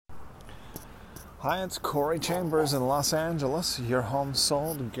Hi, it's Corey Chambers in Los Angeles. Your home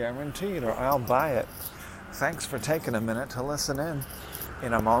sold, guaranteed, or I'll buy it. Thanks for taking a minute to listen in.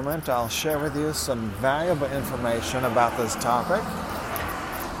 In a moment, I'll share with you some valuable information about this topic.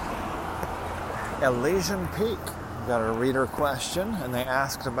 Elysian Peak. Got a reader question, and they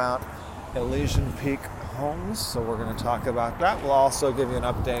asked about Elysian Peak homes, so we're going to talk about that. We'll also give you an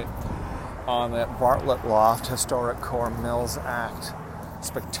update on the Bartlett Loft Historic Core Mills Act.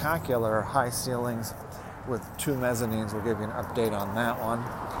 Spectacular high ceilings with 2 mezzanines. We'll give you an update on that one.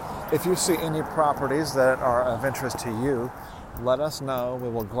 If you see any properties that are of interest to you, let us know. We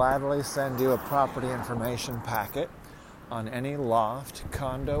will gladly send you a property information packet on any loft,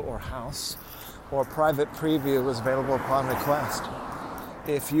 condo, or house, or private preview is available upon request.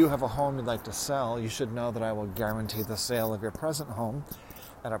 If you have a home you'd like to sell, you should know that I will guarantee the sale of your present home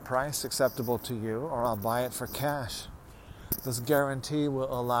at a price acceptable to you, or I'll buy it for cash. This guarantee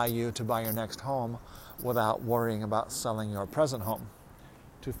will allow you to buy your next home without worrying about selling your present home.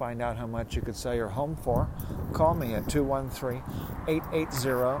 To find out how much you could sell your home for, call me at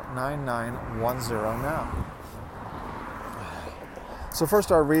 213-880-9910 now. So first,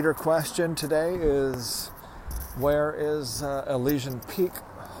 our reader question today is, where is Elysian Peak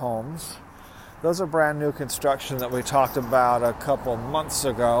Homes? Those are brand new construction that we talked about a couple months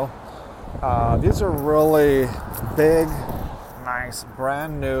ago. These are really big, nice,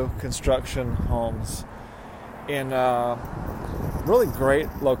 brand new construction homes in a really great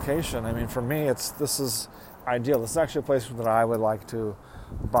location. I mean, for me, this is ideal. This is actually a place that I would like to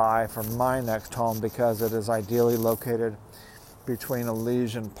buy for my next home because it is ideally located between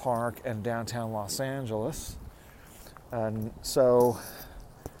Elysian Park and downtown Los Angeles. And so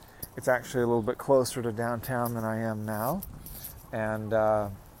it's actually a little bit closer to downtown than I am now. And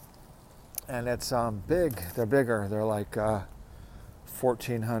it's big. They're bigger. They're like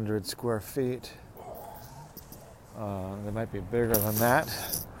 1,400 square feet. They might be bigger than that,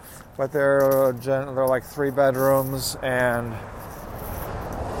 but they're like 3 bedrooms and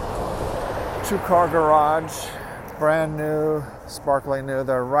 2-car garage, brand new, sparkling new.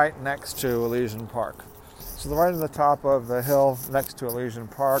 They're right next to Elysian Park. So they're right on the top of the hill next to Elysian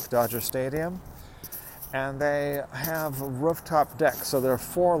Park, Dodger Stadium, and they have rooftop decks. So they're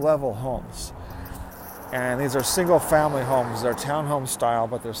 4-level homes. And these are single-family homes. They're townhome style,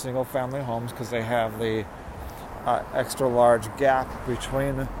 but they're single-family homes because they have the extra large gap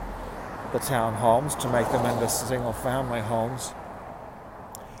between the townhomes to make them into single-family homes.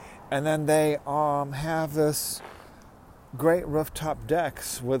 And then they have this great rooftop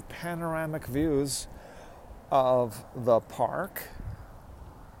decks with panoramic views of the park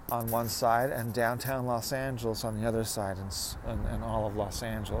on one side and downtown Los Angeles on the other side, and all of Los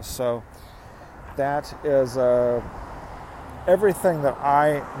Angeles. So that is everything that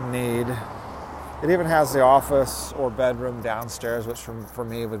I need. It even has the office or bedroom downstairs, which for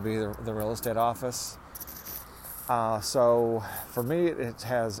me would be the real estate office. So for me, it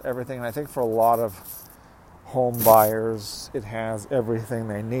has everything. And I think for a lot of home buyers, it has everything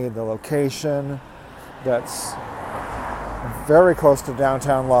they need. The location that's very close to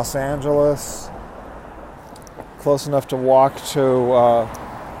downtown Los Angeles, close enough to walk to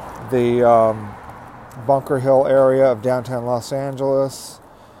the Bunker Hill area of downtown Los Angeles,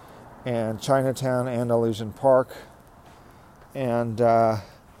 and Chinatown and Elysian Park, and then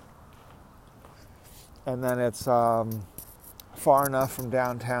it's far enough from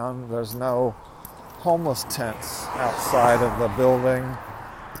downtown. There's no homeless tents outside of the building.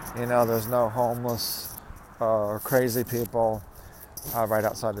 You know, there's no homeless or crazy people right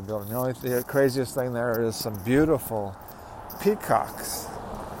outside the building. The craziest thing there is some beautiful peacocks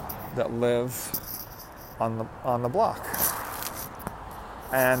that live on the block.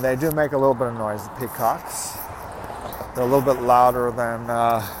 And they do make a little bit of noise, the peacocks. They're a little bit louder than,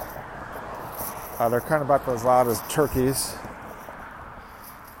 they're kind of about as loud as turkeys.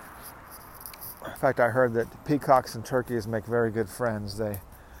 In fact, I heard that peacocks and turkeys make very good friends. They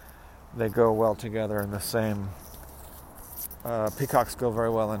go well together in the same, peacocks go very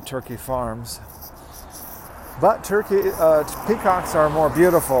well in turkey farms. But peacocks are more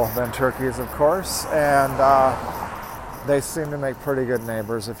beautiful than turkeys, of course, and they seem to make pretty good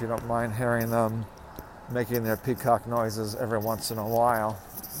neighbors if you don't mind hearing them making their peacock noises every once in a while.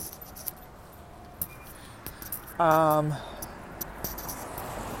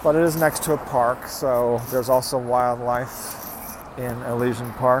 But it is next to a park, so there's also wildlife in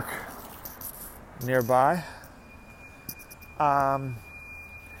Elysian Park nearby. But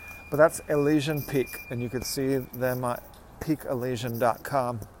that's Elysian Peak, and you can see them at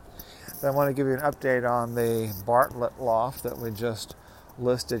peakelysian.com. Then I want to give you an update on the Bartlett Loft that we just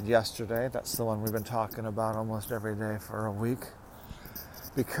listed yesterday. That's the one we've been talking about almost every day for a week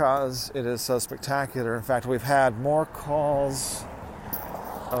because it is so spectacular. In fact, we've had more calls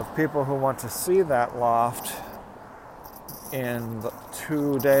of people who want to see that loft in the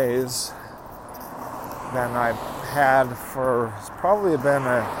 2 days than I've had for, it's probably been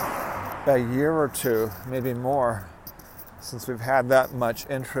a year or two, maybe more, since we've had that much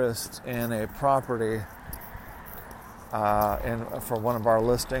interest in a property for one of our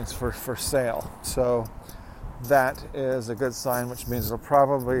listings for sale. So that is a good sign, which means it'll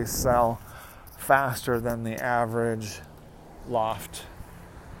probably sell faster than the average loft.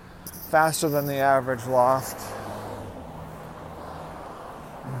 Faster than the average loft.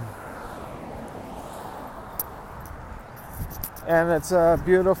 And it's a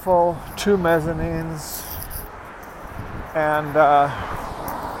beautiful 2 mezzanines and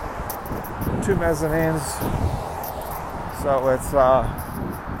 2 mezzanines. So it's a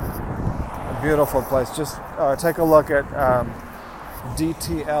beautiful place. Just take a look at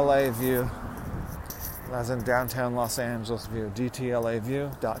DTLA View, as in downtown Los Angeles view,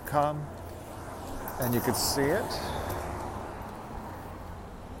 dtlaview.com, and you can see it.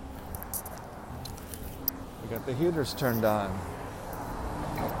 We got the heaters turned on.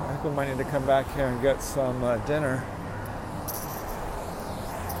 I think we might need to come back here and get some dinner.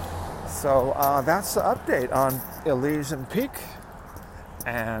 So that's the update on Elysian Peak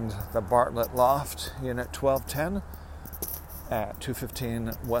and the Bartlett Loft, Unit 1210 at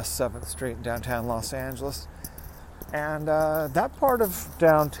 215 West 7th Street, downtown Los Angeles. And that part of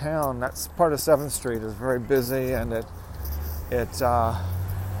downtown, that's part of 7th Street, is very busy, and it's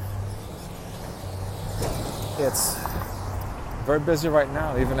very busy right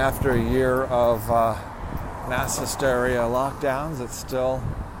now. Even after a year of mass hysteria lockdowns, it's still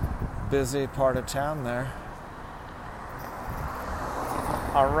busy part of town there.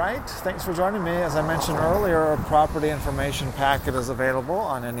 All right, thanks for joining me. As I mentioned earlier, a property information packet is available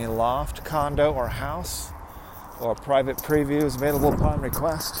on any loft, condo, or house, or private preview is available upon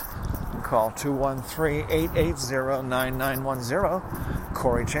request. Call 213-880-9910.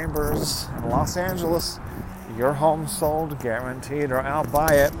 Corey Chambers in Los Angeles. Your home sold, guaranteed, or I'll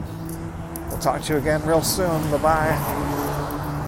buy it. We'll talk to you again real soon. Bye-bye.